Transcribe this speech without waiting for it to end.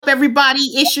everybody?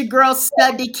 It's your girl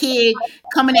Stud the Kid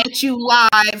coming at you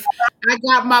live. I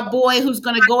got my boy who's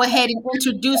gonna go ahead and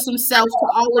introduce himself to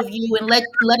all of you and let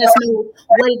us know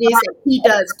what it is that he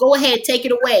does. Go ahead, take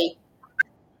it away.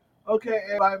 Okay,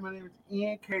 everybody, my name is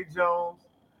Ian K. Jones.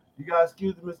 You guys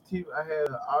excuse me, Mr. T. I had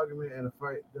an argument and a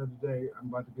fight the other day. I'm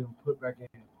about to get them put back in.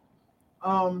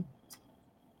 Um,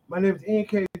 my name is Ian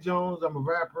K. Jones. I'm a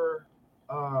rapper,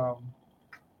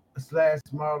 slash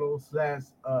model, slash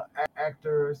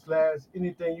actor, slash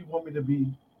anything you want me to be.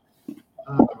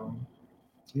 Um,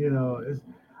 it's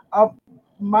I,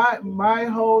 my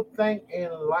whole thing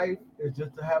in life is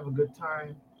just to have a good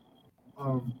time.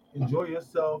 Enjoy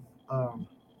yourself.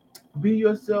 Be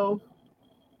yourself.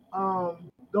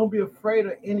 Don't be afraid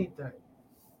of anything.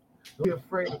 Don't be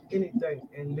afraid of anything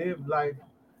and live life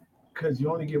because you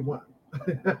only get one.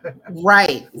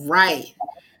 Right, right.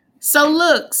 So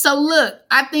look,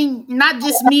 I think not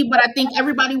just me, but I think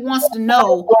everybody wants to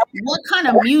know what kind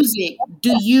of music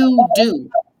do you do?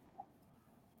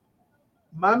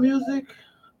 My music,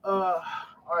 all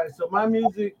right. So my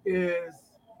music is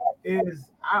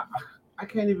I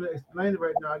can't even explain it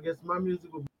right now. I guess my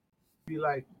music would be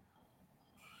like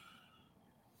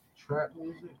trap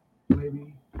music,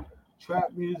 maybe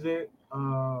trap music,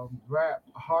 rap,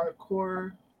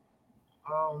 hardcore.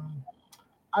 Um,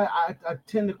 I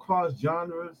tend to cross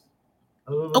genres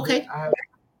a little bit. Okay, I have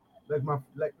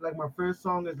like my first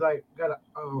song is like got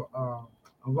a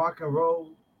rock and roll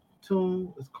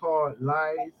tune. It's called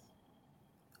Lies.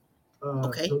 So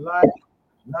okay.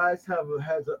 Lies has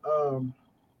a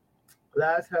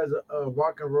Lies has a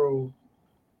rock and roll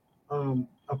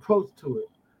approach to it.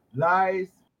 Lies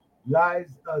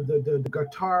Lies the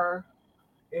guitar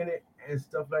in it and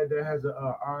stuff like that has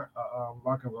a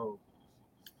rock and roll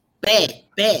Bad, twist.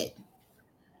 bad.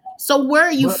 So where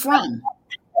are you But from?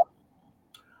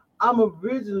 I'm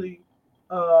originally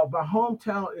my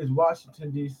hometown is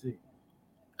Washington D.C.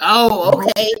 Oh, My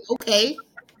home okay, okay.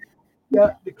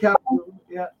 Yeah, the capital.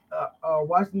 Yeah,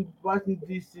 Washington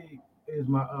D.C. is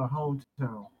my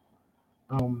hometown.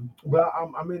 But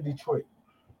I'm in Detroit.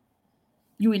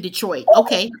 You in Detroit.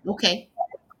 Okay, okay.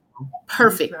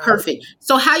 Perfect, D-town. perfect.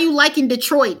 So how you like in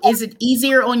Detroit? Is it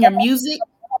easier on your music?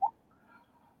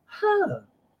 Huh.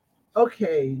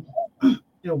 Okay.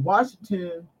 In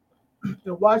Washington,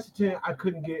 I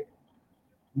couldn't get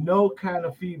no kind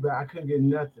of feedback. I couldn't get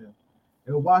nothing.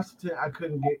 In Washington, I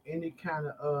couldn't get any kind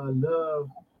of love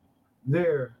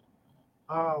there.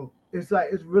 It's like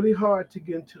it's really hard to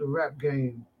get into the rap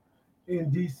game in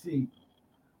DC.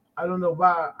 I don't know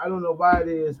why. I don't know why it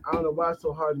is. I don't know why it's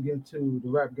so hard to get into the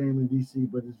rap game in DC,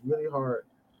 but it's really hard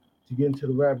to get into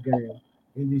the rap game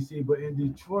in DC. But in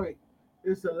Detroit,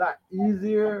 it's a lot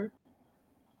easier.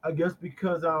 I guess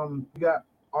because you got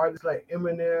artists like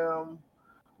Eminem,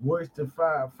 Royce the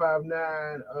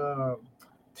 559,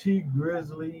 T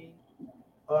Grizzly.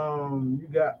 You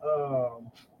got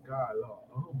God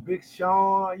Lord, Big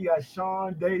Sean. You got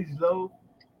Sean Low.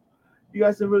 You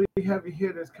got some really heavy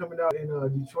hitters coming out in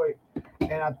Detroit,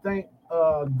 and I think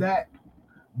that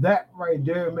right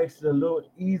there makes it a little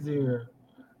easier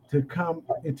to come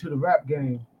into the rap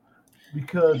game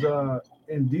because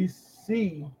in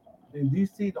DC,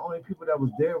 the only people that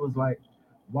was there was like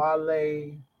Wale.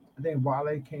 I think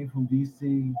Wale came from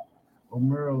DC or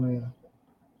Maryland.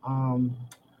 Um,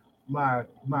 my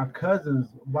cousins,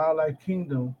 Wildlife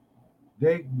Kingdom,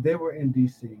 they were in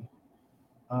DC.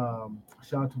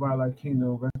 Shout out to Wildlife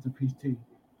Kingdom, rest in peace T.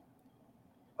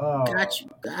 Uh, Got you,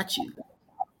 got you.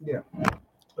 yeah,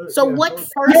 So yeah.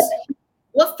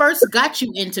 what first got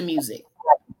you into music?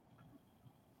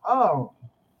 Oh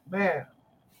man,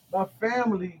 my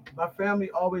family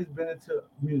always been into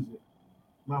music.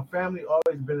 My family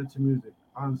always been into music.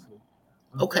 Honestly,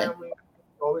 my Okay. family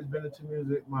always been into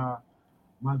music. My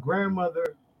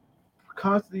grandmother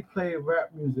constantly played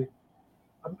rap music.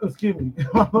 Excuse me,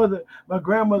 my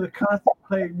grandmother constantly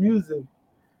played music.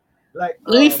 Like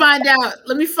Let me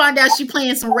find out she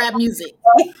playing some rap music.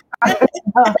 Let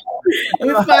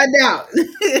me no, find out.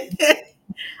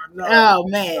 no, Oh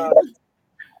man. no,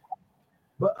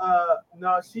 but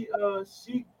no, she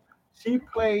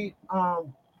played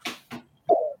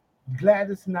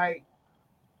Gladys Knight,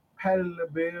 Patti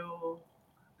LaBelle,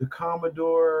 the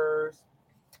Commodores.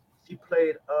 She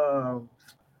played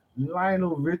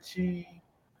Lionel Richie.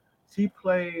 She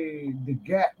played the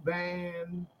Gap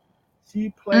Band. She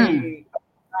Mm. played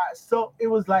so it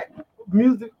was like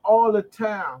music all the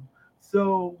time.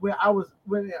 So when I was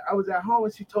at home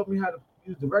and she taught me how to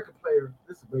use the record player,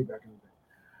 this is way back in the day.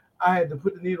 I had to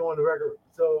put the needle on the record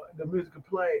so the music could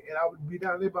play, and I would be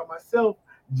down there by myself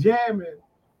jamming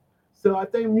So I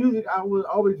think music. I was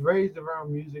always raised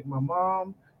around music. My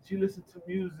mom, she listened to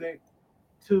music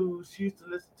too. She used to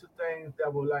listen to things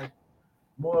that were like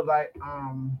more like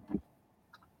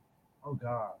oh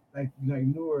god, like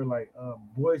newer like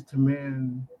Boys to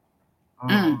Men.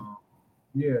 Mm, Um,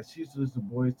 yeah, she used to listen to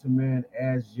Boys to Men,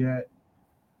 As Yet,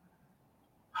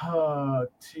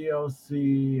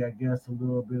 TLC. I guess a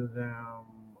little bit of them.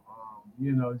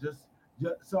 Just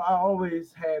so I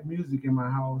always had music in my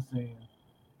house, and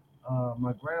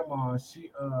my grandma,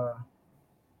 she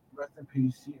rest in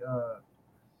peace.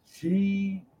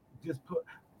 She just put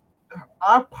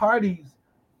our parties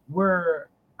were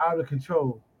out of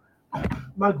control.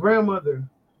 My grandmother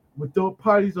would throw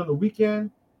parties on the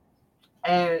weekend,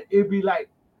 and it'd be like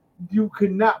you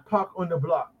could not park on the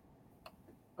block.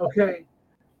 Okay,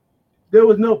 there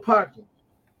was no parking.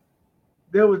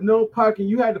 There was no parking.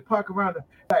 You had to park around the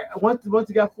like once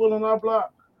it got full on our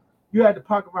block, you had to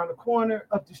park around the corner,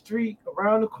 up the street,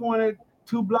 around the corner,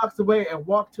 2 blocks away, and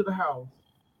walk to the house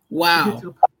to get wow.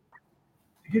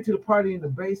 to the party in the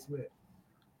basement.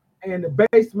 And the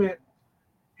basement,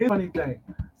 here's the funny thing.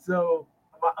 So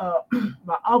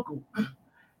my uncle,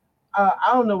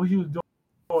 I don't know what he was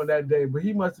doing that day, but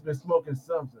he must have been smoking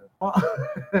something.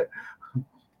 I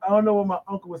don't know what my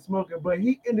uncle was smoking, but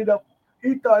he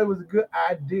thought it was a good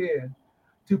idea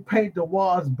to paint the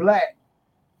walls black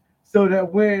so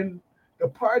that when the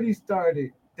party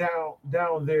started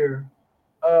down there,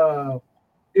 uh,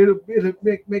 it'll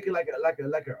make it like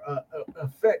a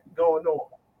effect going on.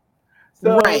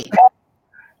 So Right.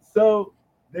 so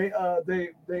they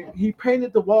he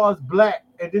painted the walls black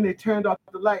and then they turned off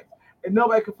the lights and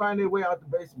nobody could find their way out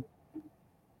the basement.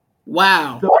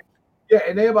 Wow. So yeah,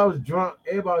 and everybody was drunk.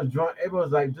 Everybody was drunk. Everybody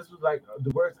was like, this was like the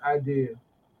worst idea.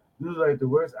 This was like the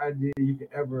worst idea you could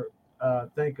ever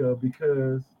think of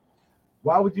because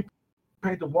why would you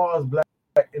paint the walls black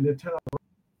and then turn off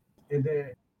and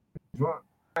then drunk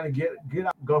trying to get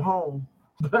out, go home,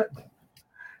 but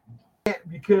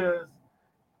because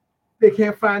they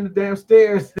can't find the damn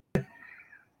stairs.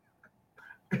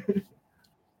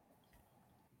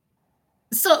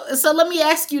 So let me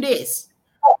ask you this.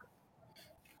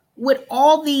 With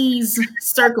all these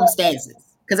circumstances,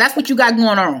 because that's what you got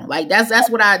going on. Like that's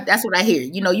what I hear.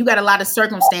 You got a lot of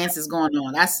circumstances going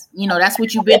on. That's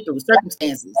what you've been through,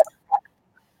 circumstances.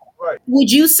 Right.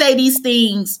 Would you say these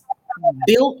things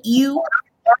built you,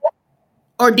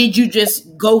 or did you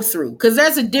just go through? Because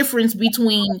there's a difference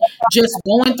between just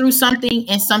going through something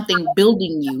and something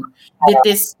building you. Did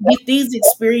these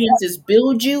experiences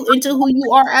build you into who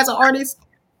you are as an artist?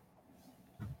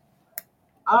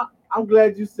 I, I'm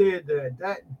glad you said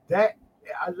that. That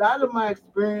a lot of my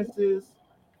experiences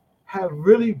have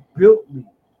really built me,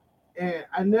 and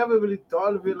I never really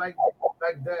thought of it like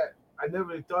that. I never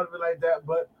really thought of it like that,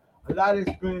 but a lot of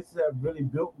experiences have really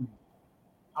built me.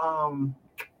 Um,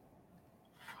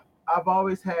 I've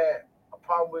always had a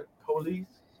problem with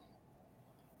police.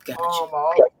 Gotcha. I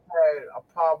always had a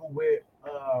problem with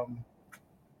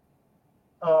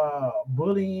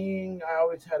bullying. I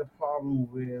always had a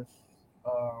problem with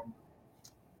um,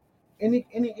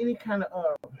 any kind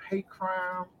of hate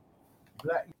crime,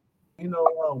 black,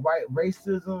 white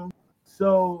racism.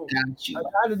 So Got a you.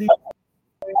 lot of these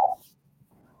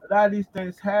a lot of these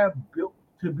things have built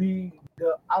to be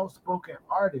the outspoken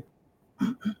artist.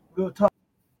 We'll talk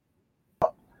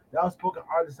the outspoken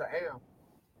artist I am.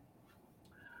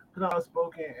 Because I'm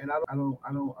outspoken and I don't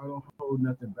hold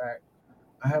nothing back.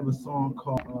 I have a song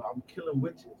called "I'm Killing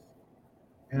Witches,"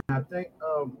 and I think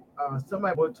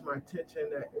somebody brought to my attention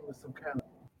that it was some kind of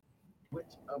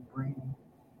witch upbringing,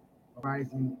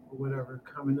 rising or whatever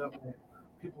coming up, and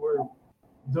people were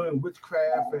doing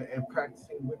witchcraft and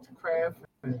practicing witchcraft.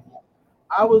 And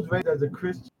I was raised as a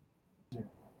Christian,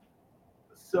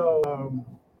 so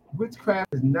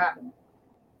witchcraft is not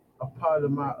a part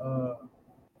of my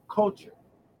culture.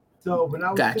 So when I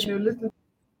was Got sitting you. there listening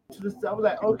to this, I was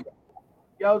like, okay,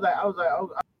 yeah, I was like,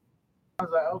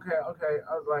 okay, okay.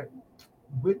 I was like,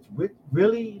 which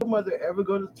really? Did your mother ever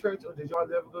go to church, or did your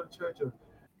mother ever go to church, or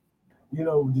did you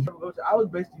ever go to? I was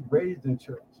basically raised in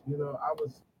church. I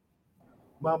was.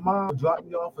 My mom dropped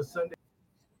me off for Sunday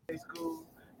school.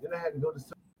 Then I had to go to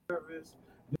service.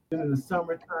 Then in the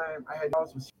summertime, I had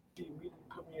also she immediately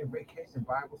put me in vacation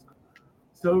Bible school.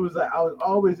 So it was like I was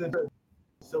always in church.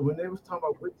 So when they was talking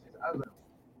about witches, I was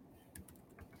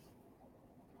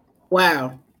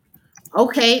Wow.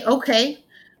 Okay. Okay.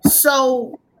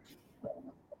 So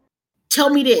tell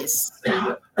me this: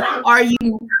 Are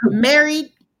you married?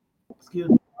 like, excuse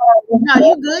me. No,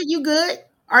 you good. You good.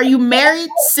 Are you married,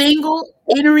 single,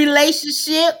 in a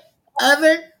relationship,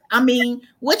 other? I mean,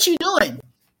 what you doing?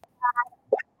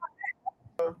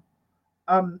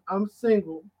 I'm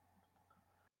single.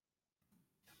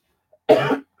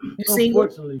 You single?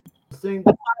 Unfortunately,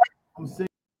 single. I'm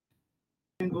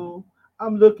single.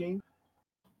 I'm looking.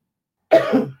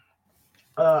 I'm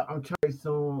trying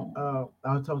soon.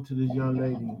 I'll talk to this young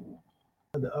lady.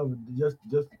 The other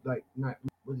just like not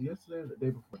was it yesterday or the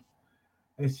day before,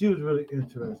 and she was really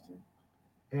interesting.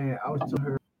 And I was telling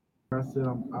her, I said,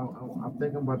 I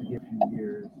think I'm about to get a few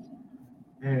years,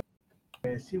 and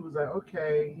she was like,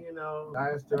 okay, you know. I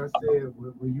asked her, I said,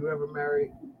 will you ever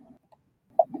marry?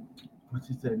 And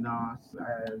she said, no, I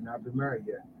have not been married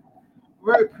yet.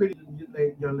 Very pretty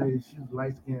young lady. She was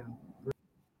light skinned,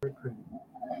 very pretty.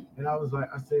 And I was like,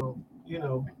 I said, well, you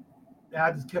know, and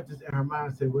I just kept this in her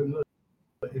mind. I said, well, look,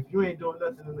 if you ain't doing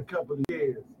nothing in a couple of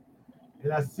years,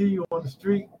 and I see you on the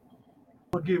street,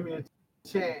 will give me a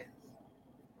chance.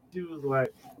 She was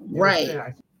like, and as soon Right. as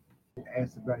I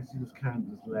asked about it, she was kind of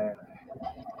just laughing.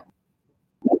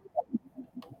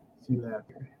 She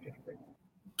laughed.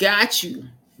 Got you.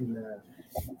 She laughed.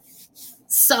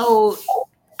 So,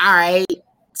 all right.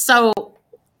 So,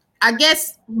 I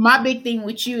guess my big thing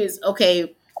with you is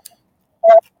okay.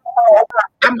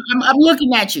 I'm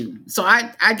looking at you, so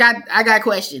I got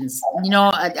questions.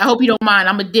 I hope you don't mind.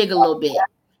 I'm gonna dig a little bit.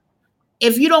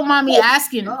 If you don't mind me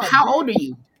asking, No, how old big. are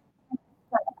you?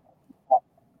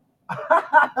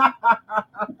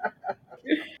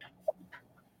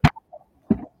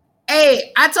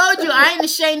 Hey, I told you I ain't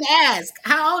ashamed to ask.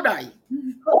 How old are you?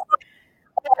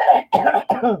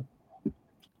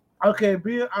 Okay,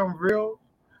 I'm real.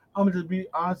 I'm gonna just be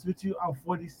honest with you. I'm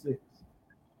 46.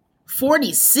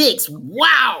 46.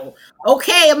 Wow.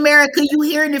 Okay, America, you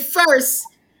hearing it first.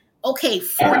 Okay,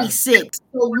 46.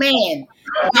 So man.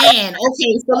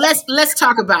 Okay, so let's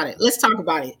talk about it. Let's talk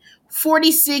about it.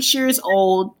 46 years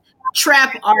old,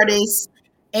 trap artist,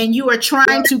 and you are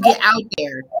trying to get out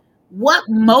there. What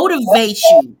motivates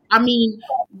you? I mean,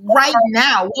 right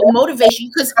now, what motivates you?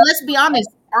 Because let's be honest,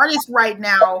 artists right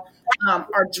now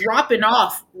are dropping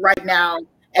off right now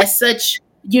as such.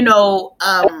 You're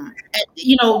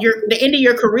the end of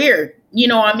your career.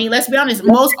 I mean, let's be honest.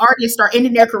 Most artists are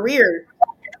ending their career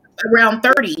around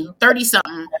 30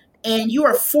 something, and you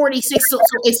are 46. So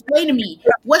explain to me,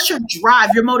 what's your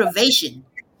drive, your motivation?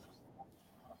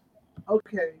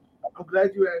 Okay, I'm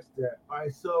glad you asked that. All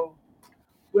right, so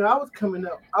when I was coming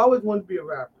up, I always wanted to be a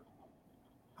rapper.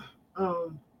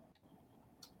 Um,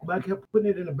 but I kept putting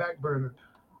it in the back burner.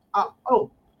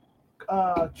 Oh,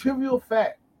 trivial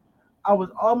fact: I was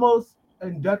almost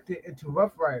inducted into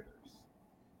Rough Riders.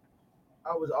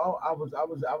 I was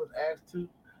asked to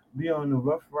be on the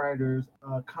Rough Riders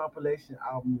compilation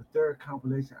album, the third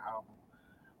compilation album.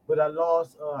 But I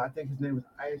lost. I think his name was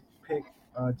Ice Pick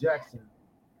Jackson.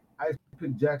 Ice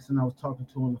Pick Jackson. I was talking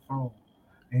to on the phone,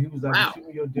 and he was like, "Well, Wow. shoot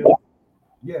me your demo."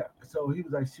 Yeah. So he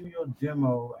was like, "Shoot me your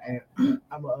demo, and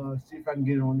I'm gonna see if I can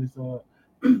get it on this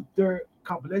third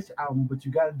compilation album. But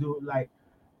you got to do it like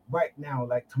right now,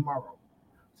 like tomorrow."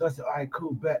 So I said, "All right,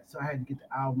 cool, bet." So I had to get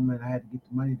the album, and I had to get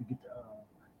the money to get the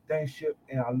thing shipped,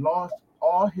 and I lost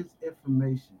all his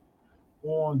information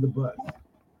on the bus.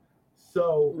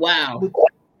 So Wow. with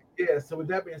yeah, so with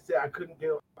that being said, I couldn't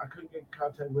get in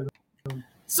contact with him,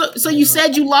 So you and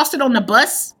said you lost it on the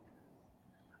bus?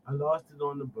 I lost it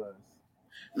on the bus.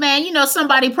 Man,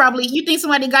 somebody probably, you think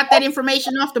somebody got that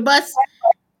information off the bus?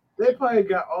 They probably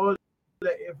got all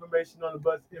that information on the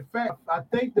bus. In fact, I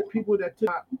think the people that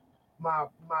took my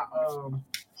my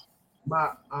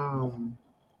my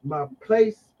my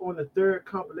place on the third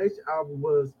compilation album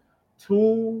was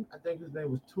Tune. I think his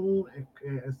name was Tune,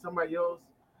 and somebody else.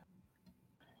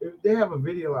 They have a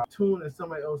video out, Tune and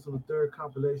somebody else on the third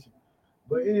compilation.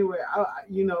 But anyway,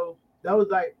 that was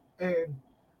like, and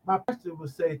my pastor would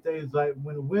say things like,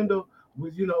 when the window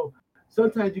was,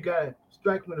 sometimes you gotta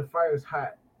strike when the fire is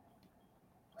hot.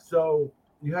 So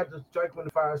you have to strike when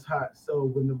the fire is hot. So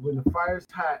when the fire is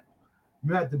hot,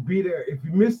 you have to be there. If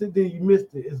you missed it, then you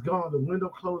missed it. It's gone. The window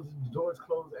closes, the doors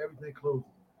close, everything closes.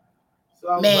 So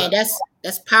I was Man, like,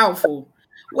 that's powerful.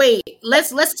 Wait, let's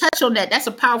touch on that. That's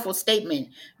a powerful statement.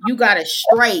 You got to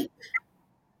strike.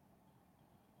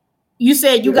 You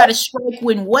said you yeah, got to strike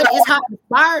when what is hot? The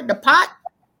fire, the pot?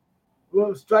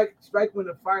 well, strike when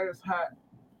the fire is hot.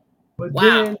 But Wow.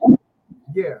 then,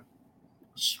 yeah,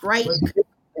 Strike. but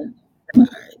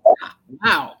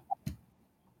Wow.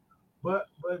 but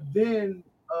then,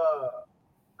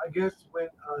 I guess when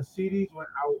CDs went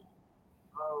out,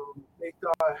 they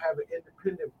started having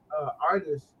independent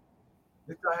artists.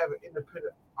 They started having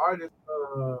independent artists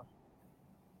uh,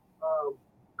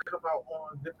 come out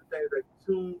on different things like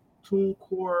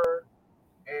TuneCore,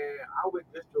 and I with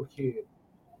DistroKid.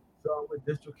 So I'm with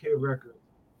DistroKid Records.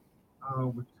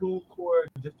 with TuneCore,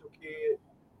 DistroKid,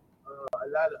 a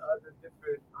lot of other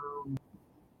different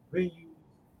venues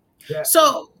that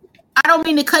So I don't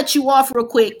mean to cut you off real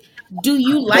quick. Do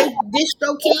you like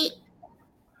DistroKid?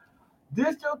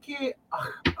 DistroKid.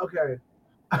 Okay.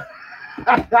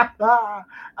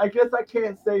 I guess I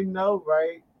can't say no,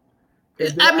 right?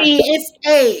 Because they I mean, actually. it's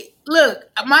hey, look,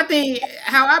 my thing,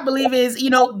 how I believe is,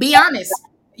 be honest,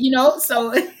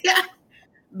 so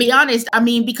be honest. I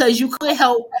mean, because you could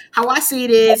help. How I see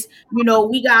it is, we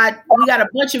got a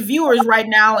bunch of viewers right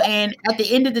now, and at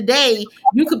the end of the day,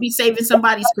 you could be saving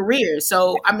somebody's career.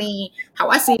 So, I mean, how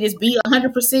I see it is, be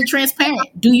 100%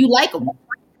 transparent. Do you like them?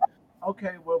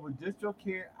 Okay, well, with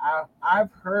DistroKid,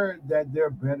 I've heard that they're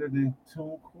better than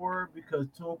TuneCore because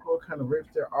TuneCore kind of rips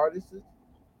their artists.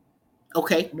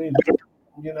 Okay. I mean,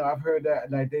 I've heard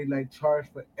that like they like charge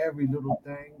for every little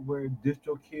thing, where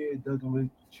DistroKid doesn't really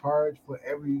charge for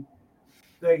everything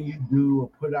you do or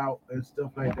put out and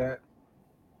stuff like that.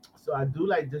 So I do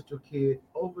like DistroKid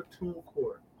over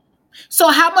TuneCore. So,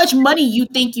 how much money you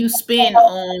think you spend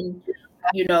on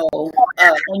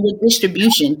your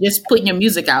distribution, just putting your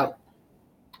music out,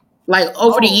 like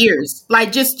over the Oh, years,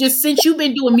 like just since you've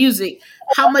been doing music,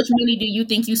 how much money do you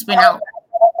think you spend out?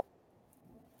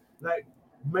 like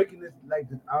making this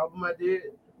album I did.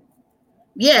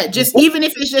 Yeah, This just even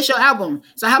if it's just your album.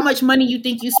 So, how much money you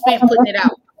think you spent putting it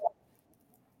out?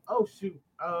 Oh shoot.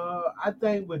 I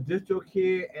think with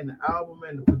DistroKid and the album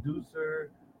and the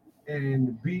producer and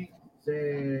the beats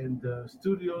and the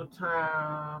studio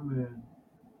time and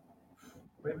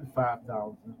maybe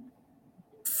 5,000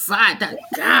 Five.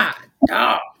 God,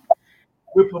 dog.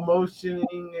 with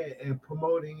promotioning and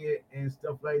promoting it and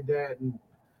stuff like that and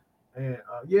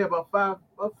yeah, about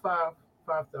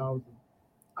 5,000.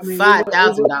 I mean, five it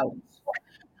thousand was. dollars.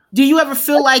 Do you ever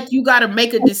feel like you got to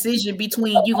make a decision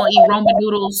between you gonna eat Roman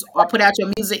noodles or put out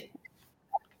your music?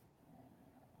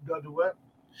 Go do what?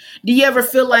 Do you ever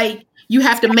feel like you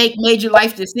have to make major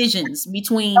life decisions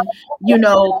between,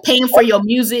 paying for your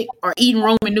music or eating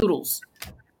Roman noodles?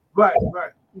 Right,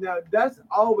 right. Now that's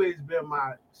always been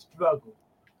my struggle,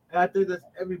 and I think that's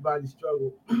everybody's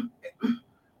struggle.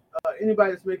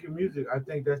 Anybody that's making music, I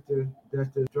think that's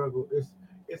their struggle.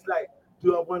 It's like,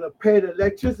 do I want to pay the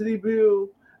electricity bill,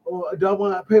 or do I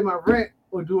want to pay my rent,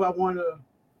 or do I want to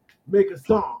make a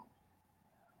song?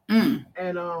 Mm,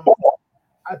 And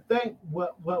I think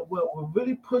what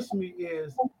really pushed me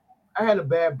is I had a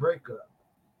bad breakup.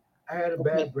 I had a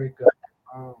bad okay. breakup,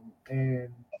 and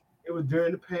it was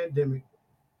during the pandemic,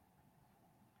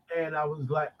 and I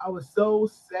was so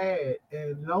sad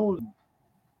and lonely.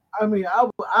 I mean, I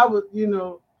was,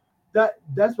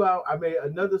 that's why I made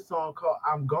another song called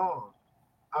 "I'm Gone."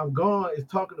 "I'm Gone" is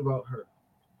talking about her,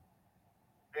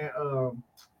 and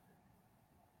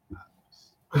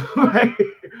like,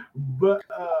 but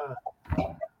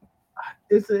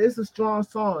it's a strong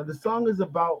song. The song is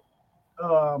about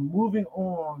moving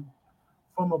on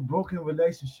from a broken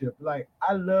relationship. Like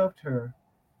I loved her,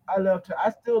 I loved her,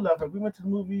 I still love her. We went to the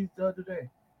movies the other day,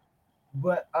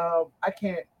 but I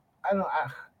can't. I don't.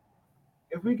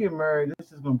 If we get married,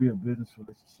 this is gonna be a business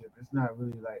relationship. It's not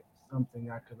really like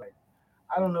something I could like.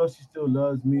 I don't know if she still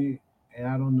loves me, and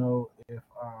I don't know if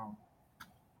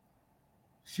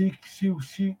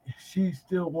she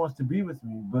still wants to be with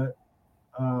me, but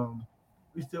um,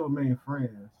 we still remain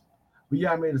friends. But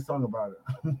yeah, I made a song about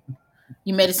it.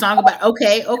 You made a song about,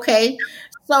 okay, okay.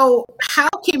 So, how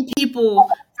can people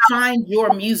find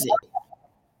your music?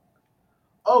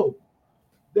 Oh,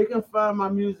 they can find my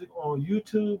music on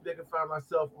YouTube. They can find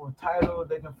myself on Tidal.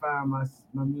 They can find my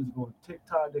music on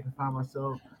TikTok. They can find my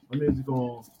music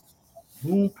on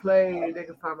Boomplay. They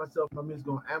can find my music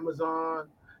on Amazon.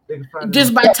 They can find it on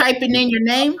Just by typing in your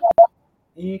name,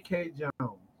 EK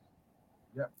Jones.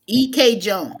 Yep. EK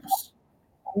Jones.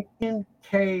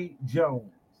 EK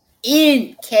Jones.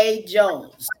 NK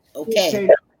Jones. Okay. EK.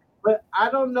 But I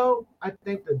don't know. I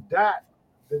think the dot,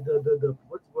 the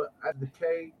what after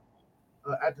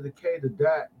the K, the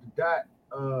dot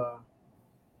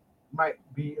might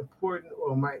be important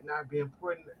or might not be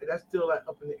important. That's still like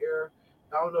up in the air.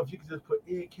 I don't know if you can just put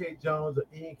NK Jones or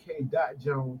NK dot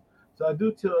Jones. So I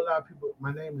do tell a lot of people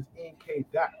my name is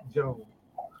NK dot Jones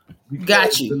because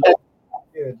Got you.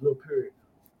 the little period.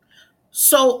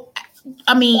 So,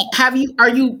 I mean, are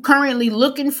you currently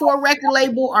looking for a record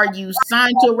label? Are you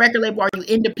signed to a record label? Are you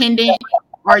independent?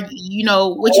 Are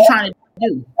what you trying to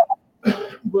do?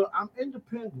 But I'm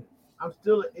independent. I'm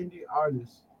still an indie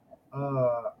artist.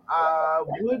 I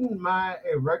wouldn't mind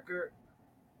a record.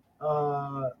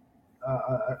 Uh,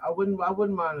 I wouldn't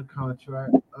mind a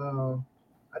contract.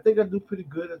 I think I do pretty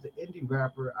good as an indie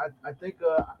rapper. I think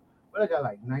But I got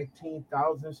like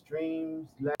 19,000 streams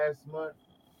last month.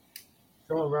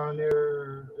 Somewhere around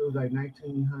there, it was like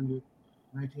 1,900,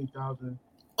 19,000.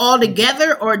 All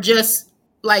together, or just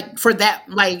like for that,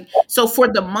 like so for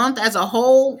the month as a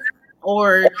whole,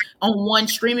 or on one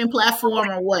streaming platform,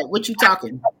 or what you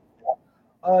talking?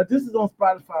 This is on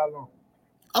Spotify alone.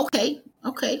 Okay,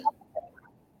 okay.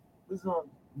 This is on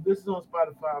this is on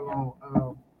Spotify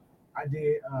alone. I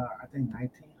did I think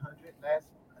 1,900 last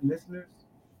listeners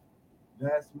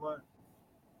last month,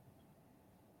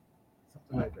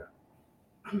 something like that.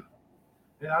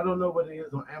 And I don't know what it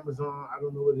is on Amazon. I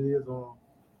don't know what it is on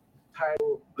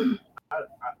Tidal.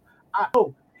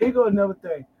 Oh, here go another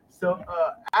thing. So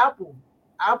Apple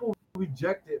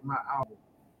rejected my album.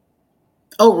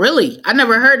 Oh, really? I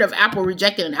never heard of Apple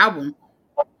rejecting an album.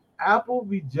 Apple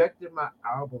rejected my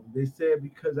album. They said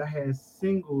because I had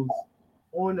singles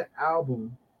on the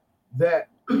album that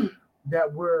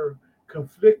that were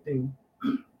conflicting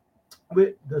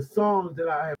with the songs that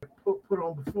I had put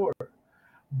on before.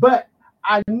 But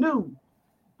I knew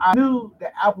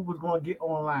that Apple was going to get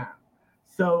online.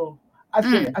 So I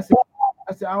said, Mm. I said,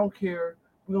 I said, I don't care.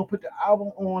 We're gonna put the album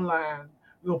online.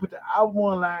 We're gonna put the album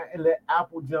online and let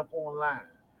Apple jump online.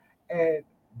 And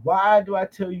why do I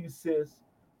tell you, sis?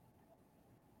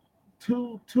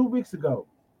 Two weeks ago,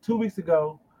 2 weeks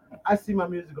ago, I see my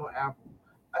music on Apple.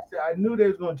 I said I knew they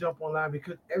was gonna jump online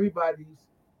because everybody's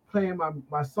playing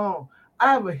my song.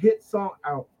 I have a hit song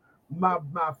out. My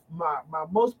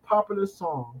most popular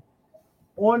song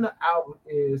on the album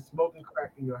is "Smoking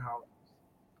Crack in Your House."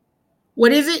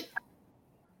 What is it?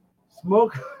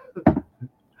 Smoke,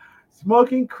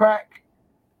 smoking crack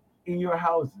in your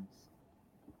houses.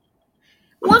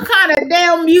 What kind of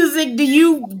damn music do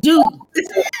you do?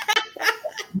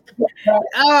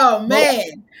 Oh Smoke,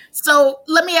 man. So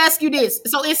let me ask you this.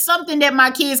 So it's something that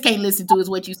my kids can't listen to, is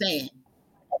what you saying?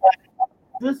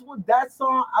 that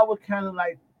song I would kind of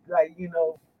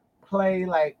play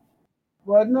like,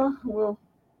 well, no, well,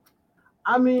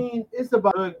 I mean it's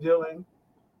about drug dealing,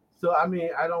 so I mean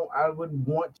I wouldn't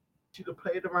want you to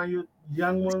play it around your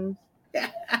young ones.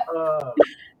 Uh,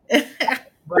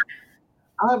 but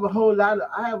I have a whole lot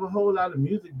of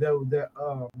music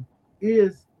that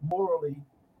is morally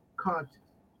conscious,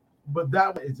 but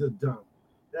that one is just dumb.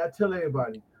 And I tell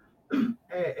everybody,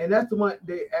 and that's the one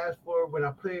they asked for when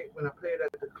I played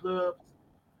at the clubs.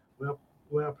 When I,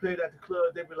 when I played at the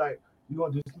club, they'd be like, "You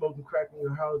gonna do smoking crack in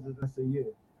your houses?" I said, "Yeah."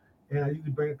 And I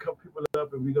usually bring a couple people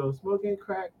up, and we go, "Smoking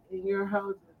crack in your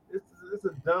houses." It's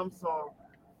a dumb song.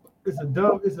 It's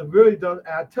a really dumb. And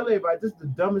I tell everybody, this is the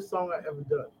dumbest song I ever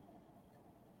done.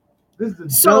 This is the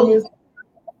So, dumbest,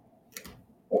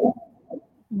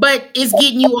 but it's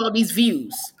getting you all these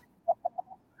views.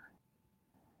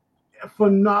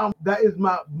 phenomenal. That is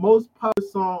my most popular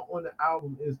song on the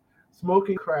album is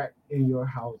 "Smoking Crack in Your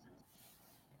Houses."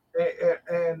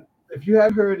 And if you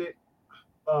haven't heard it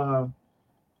uh,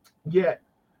 yet,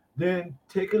 then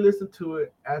take a listen to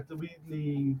it after we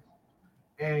leave,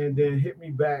 and then hit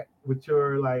me back with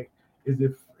your like, is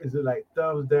it like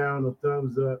thumbs down or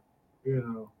thumbs up, you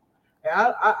know? And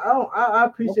I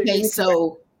appreciate Okay, any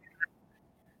kind.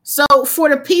 so for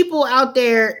the people out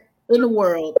there in the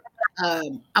world,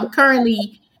 I'm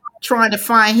currently trying to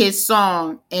find his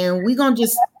song, and we're gonna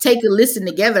just take a listen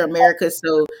together, America.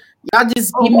 So y'all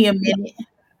just give Oh, me a minute.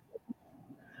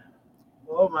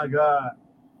 oh my God!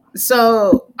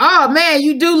 So, oh man,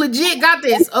 you do legit got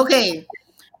this. Okay,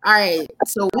 all right.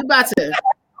 So we about to.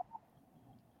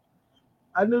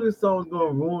 I knew this song was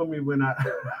gonna ruin me when I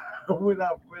when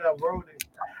I wrote it.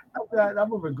 I'm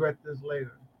gonna regret this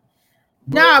later.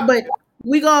 But Nah, but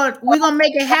we gonna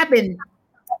make it happen.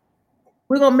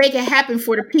 We're gonna make it happen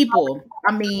for the people.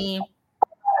 I mean,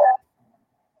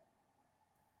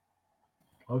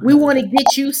 we okay, want to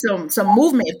get you some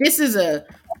movement. If this is a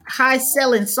high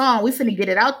selling song, we finna get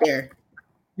it out there.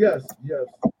 yes, yes.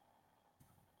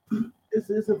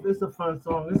 It's a fun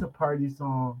song. It's a party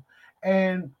song,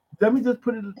 and let me just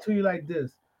put it to you like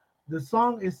this: the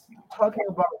song is talking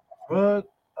about drug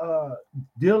uh,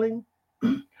 dealing,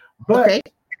 but Okay.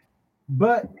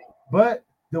 but but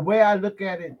the way I look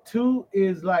at it too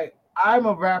is like I'm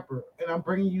a rapper and I'm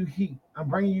bringing you heat. I'm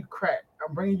bringing you crack.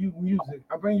 I'm bringing you music.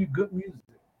 I'm bringing you good music.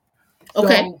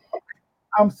 Okay. So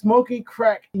I'm smoking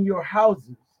crack in your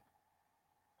houses.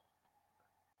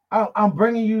 I'm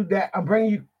bringing you that. I'm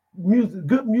bringing you music,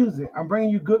 good music. I'm bringing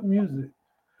you good music.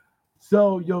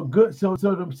 So you're good. So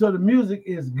the music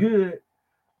is good,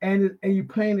 and you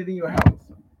playing it in your house.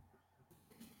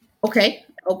 Okay.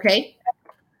 Okay.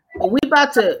 Well, we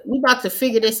about to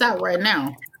figure this out right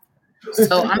now.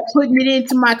 So I'm putting it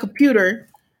into my computer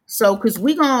So, cause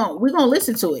we gonna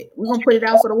listen to it. We're gonna put it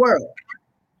out for the world.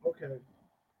 Okay.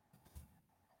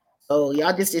 So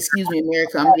y'all just excuse me,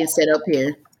 America. I'm getting set up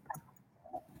here,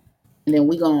 and then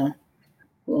we're gonna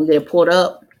get it pulled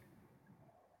up,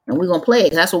 and we're gonna play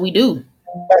it. 'Cause that's what we do.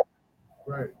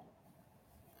 Right.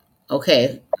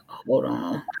 Okay, hold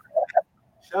on.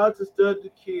 Shout out to Stud the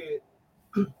Kid.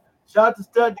 Shout out to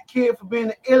Stud the Kid for being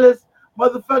the illest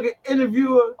motherfucking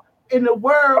interviewer in the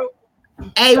world.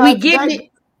 Hey, Shout we out to getting that. it.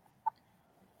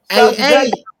 Shout out to Hey,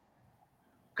 that.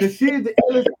 Because she's the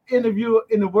illest interviewer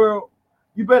in the world.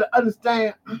 You better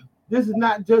understand, this is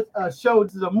not just a show,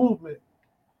 this is a movement.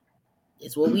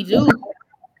 it's what we do.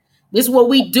 This is what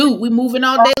we do. We moving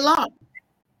all day long.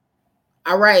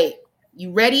 All right,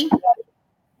 you ready?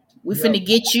 We Yep. finna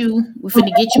get you. We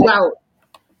finna get you out.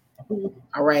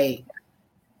 All right.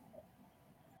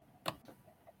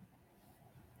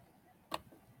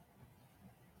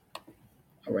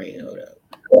 All right, hold up.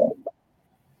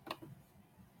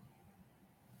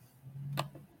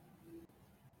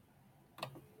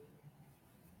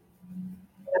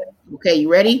 Okay,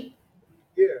 you ready?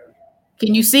 Yeah.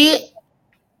 Can you see it?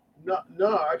 No,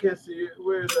 I can't see it.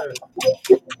 Where is that?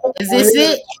 Is this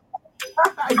it?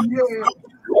 Yeah. In your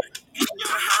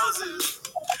houses,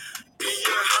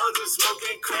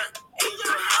 smoking crack. In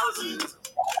your houses,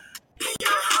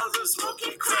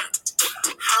 smoking crack.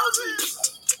 Houses,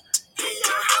 in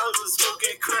your houses,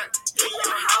 smoking crack. In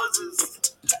your houses,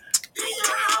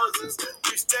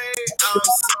 you stay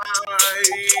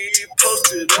outside,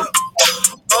 posted up.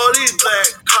 All these black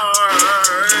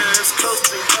cars,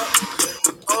 posted up.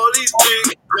 All these big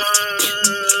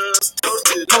guns,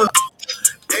 posted up.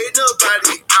 Ain't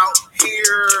nobody out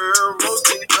here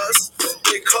roasting us.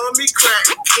 They call me Crack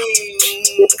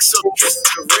King, so kiss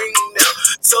the ring now.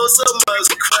 So much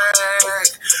crack,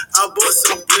 I bought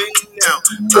some bling now.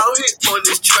 Out here on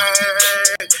this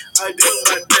track, I do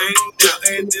my thing now.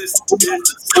 And this is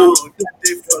the song that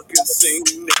they fucking sing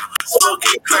now.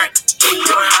 Smoking crack in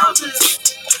your houses.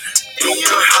 In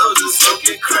your houses,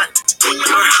 smoking crack. In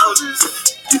your houses.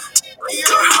 In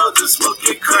your houses,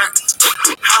 smoking crack.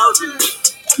 Houses.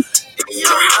 In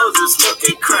your houses,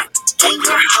 smoking crack. In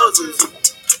your houses.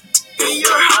 In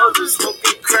your houses,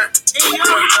 smoking crack. In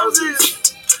your houses.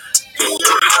 In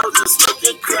your houses,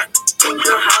 smoking crack. In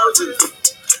your houses.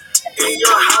 In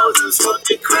your houses,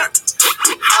 smoking crack.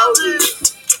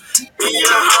 Houses. In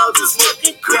your houses,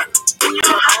 smoking crack. In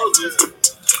your houses.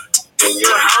 In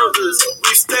your houses,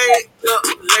 we stay up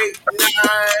late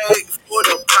night for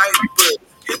the pipe, but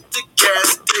hit the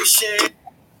gas station.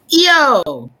 Yo,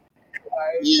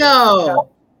 yo,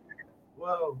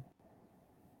 Whoa.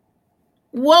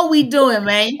 what we doing,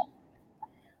 man?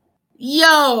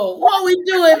 Yo, what we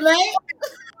doing, man?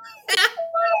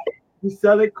 You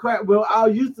selling crack? Well, I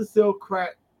used to sell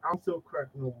crack. I don't sell crack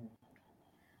no more.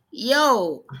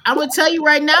 Yo, I'm gonna tell you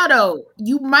right now though,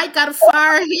 you might got a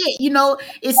fire hit. You know,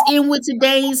 it's in with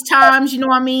today's times. You know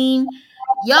what I mean?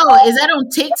 Yo, is that on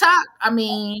TikTok? I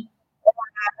mean,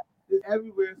 It's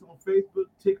everywhere. It's on Facebook,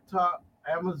 TikTok,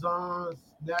 Amazon,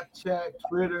 Snapchat,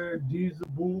 Twitter, Diesel,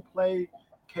 Boomplay,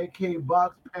 KK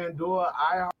Box, Pandora,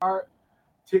 iHeart,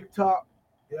 TikTok.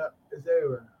 Yeah, it's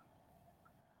everywhere.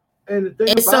 And the thing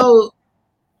and about so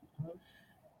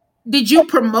did you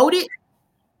promote it,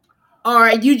 or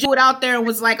you just put it out there and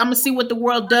was like, I'm gonna see what the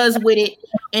world does with it,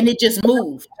 and it just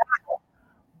moved?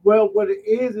 well, what it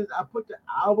is I put the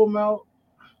album out.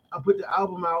 I put the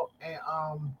album out, and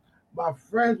my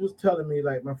friends was telling me,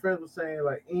 like my friends was saying,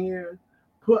 like, Ian,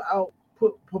 promote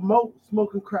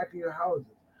smoking crack in your houses.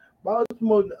 But I was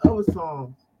promoting the other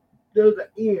songs. There was an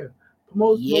Ian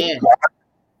promote Yeah.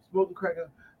 smoking crack.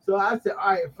 So I said,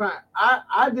 all right, fine.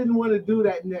 I didn't want to do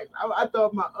that next. I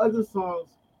thought my other songs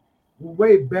were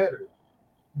way better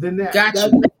than that. Gotcha.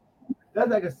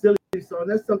 That's like a silly song.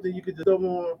 That's something you could just throw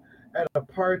on at a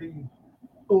party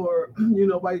or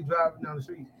while you're driving down the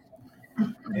street.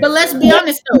 But let's be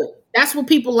honest though, that's what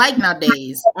people like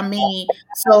nowadays. I mean,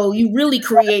 so you really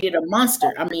created a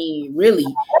monster. I mean, really,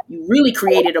 you really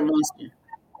created a monster.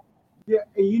 Yeah,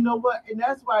 and you know what? And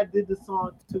that's why I did the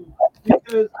song too.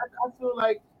 Because I feel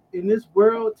like in this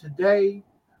world today,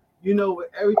 with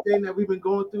everything that we've been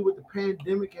going through with the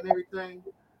pandemic and everything,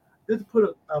 just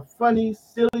put a funny,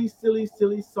 silly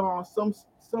song,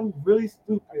 some really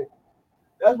stupid.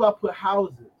 That's why I put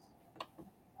houses.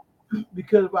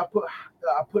 Because if I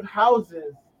put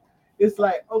houses, it's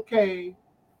like, okay,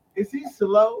 is he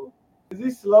slow? Is he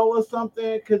slow or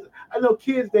something? Because I know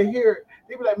kids, they hear it,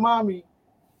 they be like, Mommy,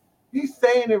 he's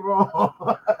saying it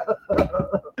wrong.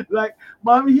 Like,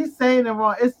 Mommy, he's saying it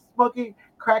wrong. It's smoking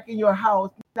crack in your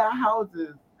house, not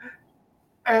houses.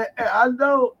 And I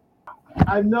know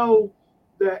I know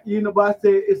that but I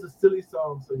say it's a silly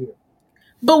song, so yeah.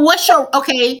 But what's your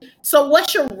okay? So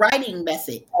what's your writing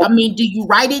method? I mean, do you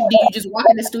write it? Do you just walk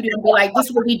in the studio and be like, "This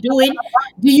is what we doing"?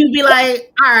 Do you be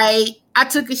like, "All right, I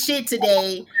took a shit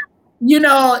today.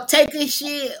 Take a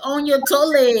shit on your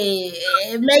toilet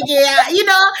and make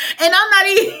it, And I'm not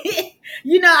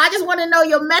even, I just want to know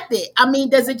your method. I mean,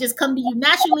 does it just come to you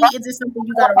naturally? Is it something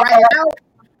you got to write it out?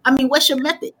 I mean, what's your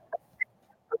method?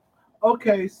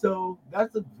 Okay, so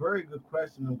that's a very good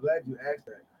question. I'm glad you asked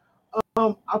that.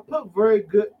 I put very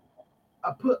good.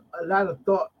 I put a lot of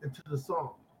thought into the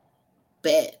song.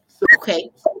 Bad. So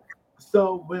Okay.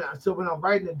 when I'm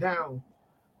writing it down,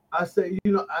 I say,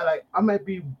 I might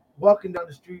be walking down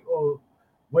the street or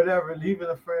whatever, leaving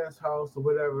a friend's house or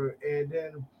whatever, and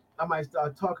then I might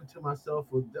start talking to myself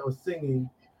or singing,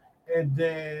 and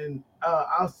then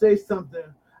I'll say something.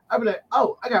 I'll be like,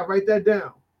 oh, I gotta write that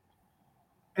down,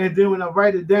 and then when I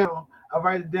write it down,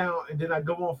 and then I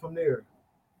go on from there.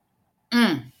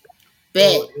 Mm,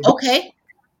 bad. So Okay.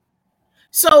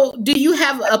 So, do you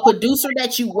have a producer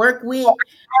that you work with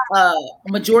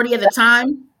majority of the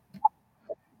time?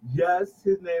 yes,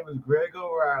 his name is Greg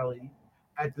O'Reilly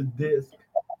at the disc.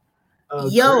 Uh,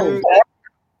 Yo, Greg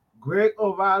Greg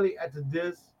O'Reilly at the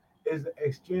disc is an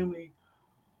extremely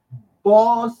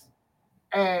boss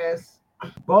ass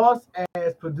boss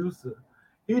ass producer.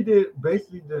 He did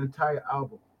basically the entire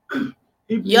album.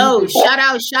 He yo, did shout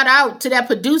out to that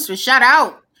producer. Shout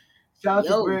out. shout out to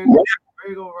Yo, Greg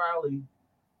O'Reilly.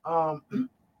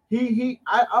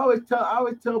 I always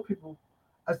tell people,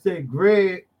 I say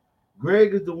Greg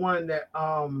is the one that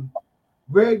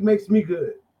Greg makes me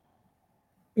good.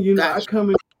 I gotcha. come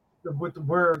in with the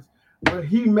words, but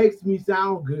he makes me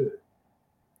sound good.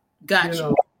 You Gotcha.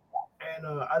 know, and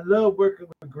I love working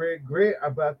with Greg.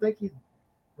 But I think he's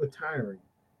retiring.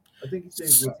 I think he said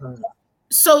he's retiring.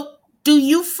 So, do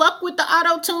you fuck with the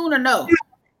auto tune or no?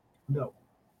 No.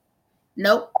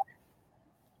 Nope,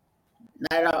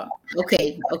 not at all.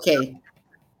 Okay, okay,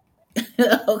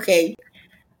 okay,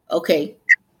 okay.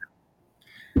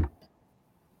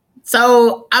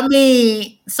 So, I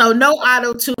mean, so no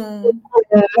auto tune.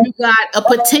 You got a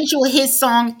potential hit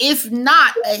song, if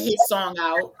not a hit song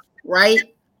out, right?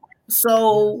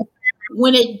 So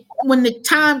when the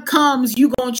time comes,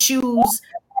 you gonna choose,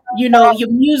 your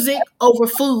music over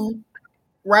food,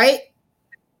 right?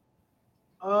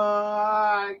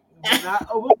 Not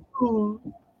over food.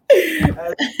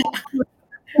 As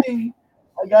me,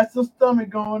 I got some stomach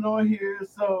going on here,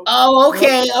 so Oh, no,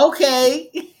 okay, okay.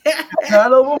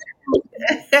 not over.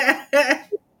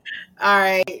 All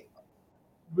right.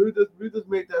 We just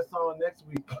make that song next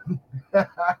week,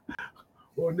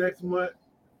 or next month,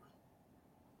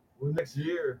 or next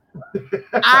year.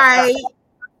 All right.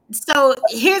 So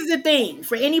here's the thing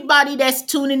for anybody that's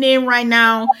tuning in right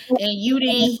now and you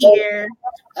didn't hear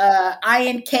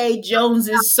INK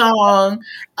Jones's song,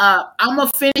 I'm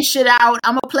gonna finish it out.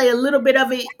 I'm gonna play a little bit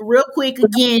of it real quick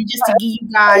again just to give you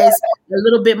guys a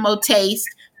little bit more taste.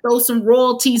 Throw some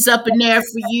royalties up in there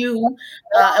for you,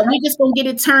 and we just gonna get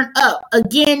it turned up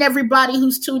again. Everybody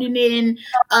who's tuning in,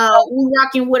 we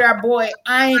rocking with our boy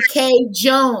INK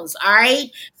Jones. All right,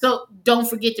 so don't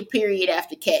forget the period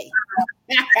after K.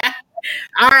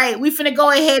 All right, we finna go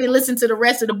ahead and listen to the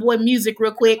rest of the boy music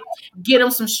real quick. Get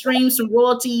him some streams, some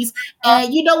royalties,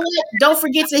 and you know what? Don't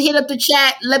forget to hit up the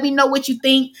chat. Let me know what you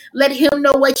think. Let him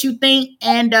know what you think,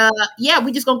 and yeah,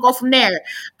 we just gonna go from there.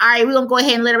 All right, we're gonna go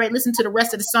ahead and let everybody listen to the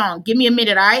rest of the song. Give me a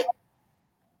minute, all right?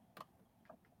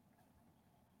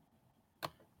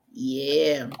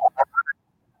 Yeah.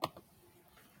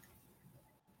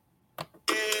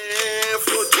 And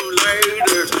for you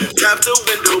later, tap the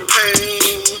window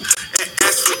pane and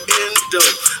ask for endo.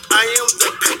 I am the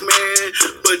Pac-Man,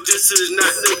 but this is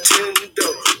not Nintendo.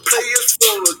 Players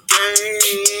for a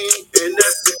game, and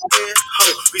that's the end ho.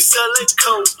 We selling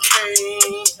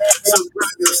cocaine, so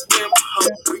grab your stem ho.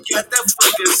 We got that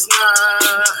fucking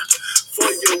snot for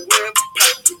your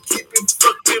windpipe. We keep it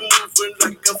fucking moving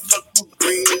like a fucking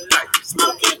green light.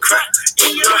 Smoking crack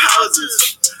in your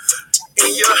houses.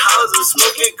 In your houses,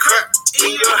 smoking crack.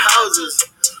 In your houses.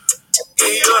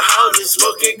 In your houses,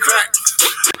 smoking crack.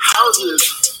 Houses.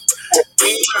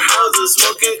 In your houses,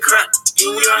 smoking crack.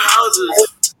 In your houses.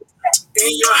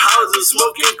 In your houses,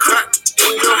 smoking crack.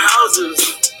 In your houses.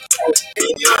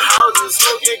 In your houses,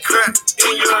 smoking crack.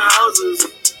 In your houses.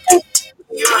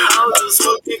 In your houses,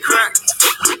 smoking crack.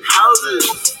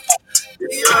 Houses.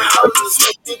 In your houses,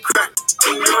 smoking crack.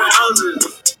 In your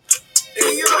houses.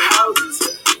 In your houses,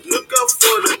 look out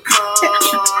for the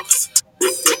cops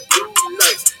with the blue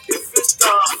lights. If it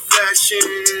start flashing,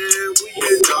 we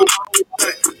in the whole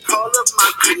night. Call up my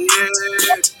connect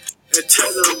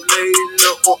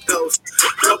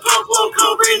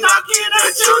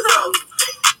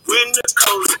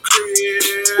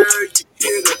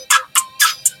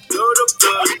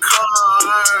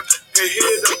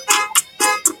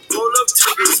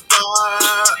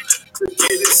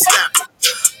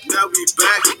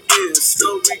Yeah,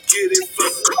 so we get it from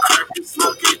the crackers,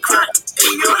 smoking crack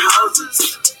in your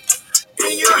houses.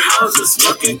 In your houses,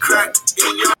 smoking crack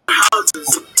in your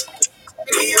houses.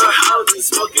 In your houses,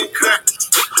 smoking crack.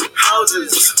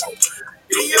 Houses.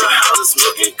 In your houses,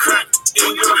 smoking crack.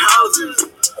 In your houses.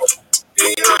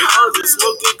 In your houses,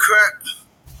 smoking crack.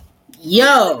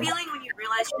 Yo,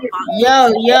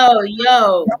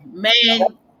 man,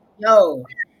 yo.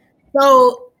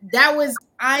 So that was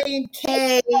Iron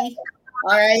K,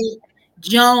 all right,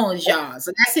 Jones, y'all.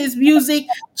 So that's his music.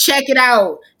 Check it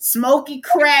out. Smoky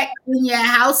crack in your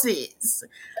houses.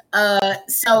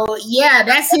 So yeah,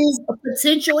 that's his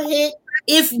potential hit,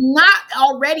 if not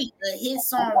already a hit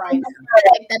song right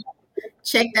now.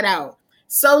 Check that out.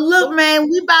 So look, man,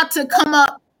 we about to come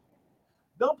up.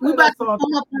 Don't We play about that to song.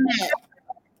 come up on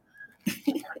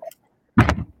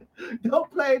that.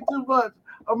 Don't play it too much.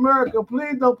 America,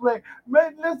 please don't play.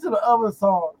 Man, listen to the other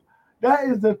song. That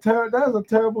is a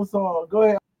terrible song. Go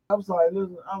ahead. I'm sorry.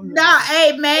 Listen, Nah,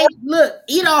 hey man, look,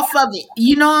 eat off of it.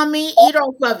 You know what I mean? Eat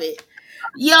off of it.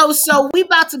 Yo, so we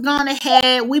about to go on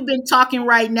ahead. We've been talking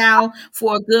right now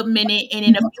for a good minute, and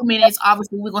in a few minutes,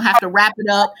 obviously, we're gonna have to wrap it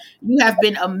up. You have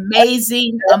been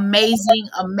amazing, amazing,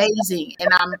 amazing, and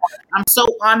I'm so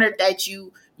honored that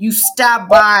you stopped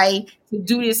by to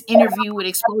do this interview with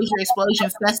Exposure Explosion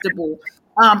Festival.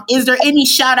 Is there any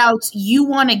shout outs you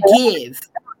want to give?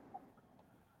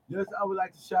 Yes, I would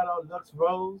like to shout out Lux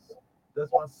Rose. That's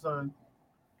my son.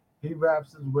 He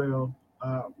raps as well.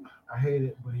 I hate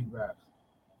it, but he raps.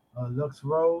 Lux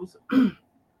Rose.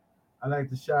 I like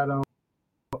to shout out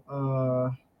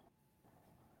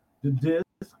the disc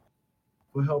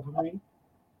for helping me.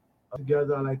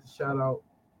 Together, I like to shout out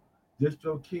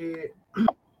Distro Kid. I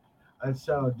like to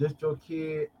shout out Distro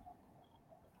Kid.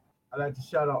 I like to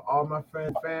shout out all my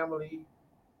friends, family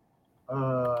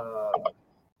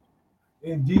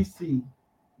in DC.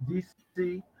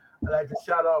 DC. I like to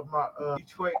shout out my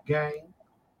Detroit gang,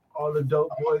 all the dope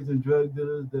boys and drug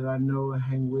dealers that I know and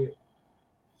hang with.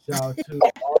 Shout out to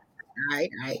All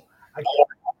right.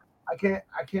 I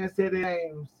can't say their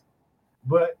names,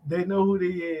 but they know who they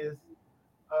is.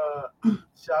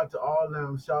 Shout out to all of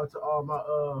them. Shout out to all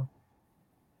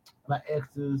my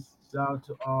exes. Shout out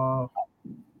to all.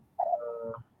 Uh,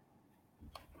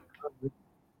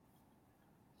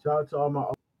 Shout out to all my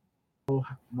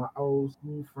old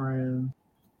school friends,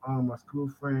 all my school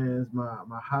friends, my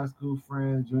high school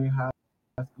friends, junior high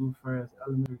school friends,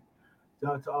 elementary.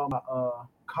 Shout out to all my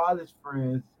college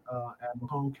friends at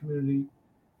Macomb Community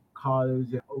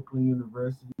College at Oakland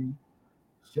University.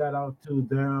 Shout out to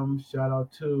them. Shout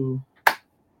out to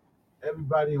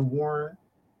everybody in Warren,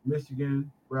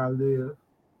 Michigan, where I live.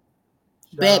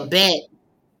 Shout out Bet.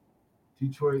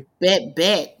 Detroit.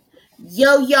 Bet.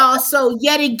 Yo, y'all. So,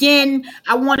 yet again,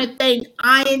 I want to thank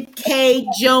Iron K.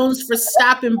 Jones for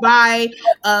stopping by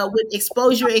with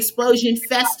Exposure Explosion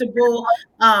Festival.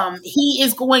 He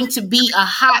is going to be a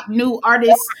hot new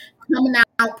artist coming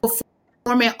out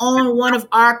performing on one of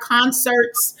our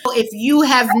concerts. So if you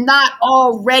have not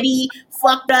already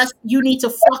fucked us, you need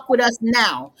to fuck with us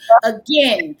now.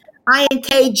 Again, Iron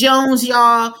K. Jones,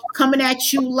 y'all, coming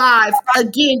at you live.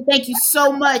 Again, thank you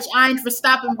so much, Iron, for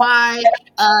stopping by.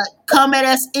 Come at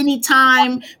us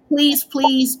anytime.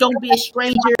 Please don't be a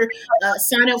stranger.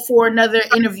 Sign up for another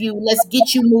interview. Let's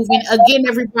get you moving. Again,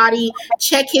 everybody,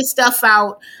 check his stuff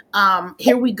out.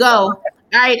 Here we go.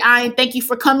 All right, Iron, thank you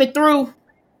for coming through.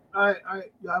 All right.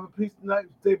 Y'all have a peace tonight.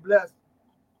 Stay blessed.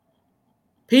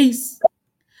 Peace.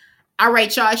 All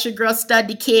right, y'all, it's your girl Stud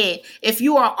the Kid. If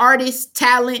you are artist,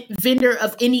 talent, vendor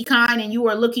of any kind, and you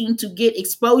are looking to get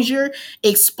exposure,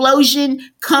 explosion,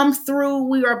 come through.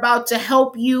 We are about to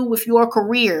help you with your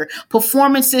career.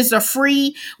 Performances are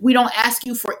free. We don't ask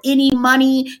you for any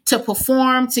money to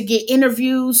perform, to get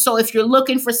interviews. So if you're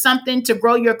looking for something to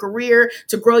grow your career,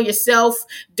 to grow yourself,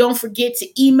 don't forget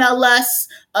to email us.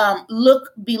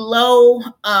 Look below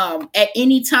at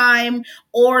any time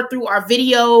or through our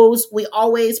videos. We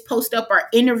always post up our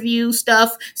interview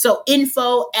stuff. So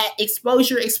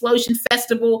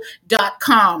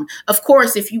info@exposureexplosionfestival.com. Of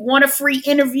course, if you want a free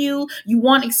interview, you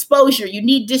want exposure, you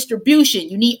need distribution,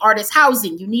 you need artist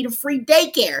housing, you need a free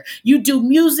daycare, you do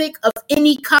music of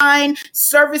any kind,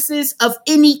 services of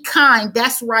any kind.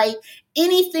 That's right.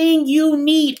 Anything you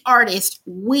need, artist,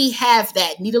 we have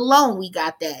that. Need a loan, we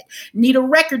got that. Need a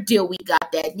record deal, we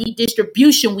got that. Need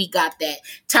distribution, we got that.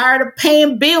 Tired of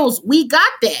paying bills, we got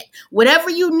that. Whatever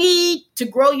you need to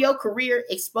grow your career,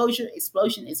 Exposure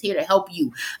Explosion is here to help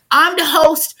you. I'm the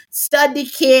host, Stud the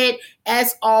Kid.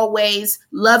 As always,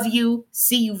 love you.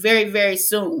 See you very, very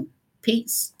soon.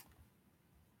 Peace.